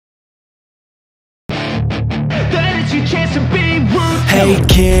Now's your chance to be ruthless. Hey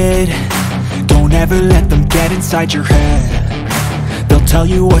kid, don't ever let them get inside your head. They'll tell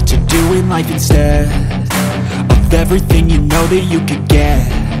you what to do in life instead of everything you know that you could get.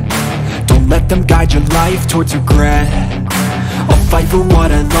 Don't let them guide your life towards regret. I'll fight for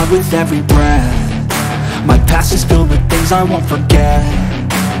what I love with every breath. My past is filled with things I won't forget.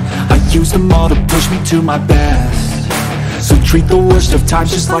 I use them all to push me to my best. So treat the worst of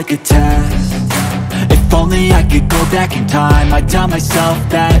times just like a test. If only I could go back in time, I'd tell myself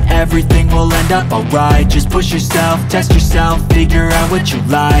that everything will end up alright. Just push yourself, test yourself, figure out what you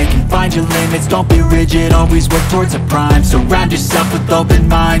like, and find your limits, don't be rigid, always work towards a prime. Surround yourself with open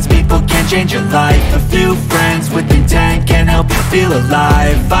minds, people can change your life. A few friends with intent can help you feel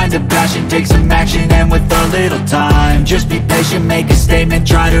alive. Find a passion, take some action, and with a little time, just be patient, make a statement,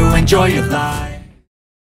 try to enjoy your life.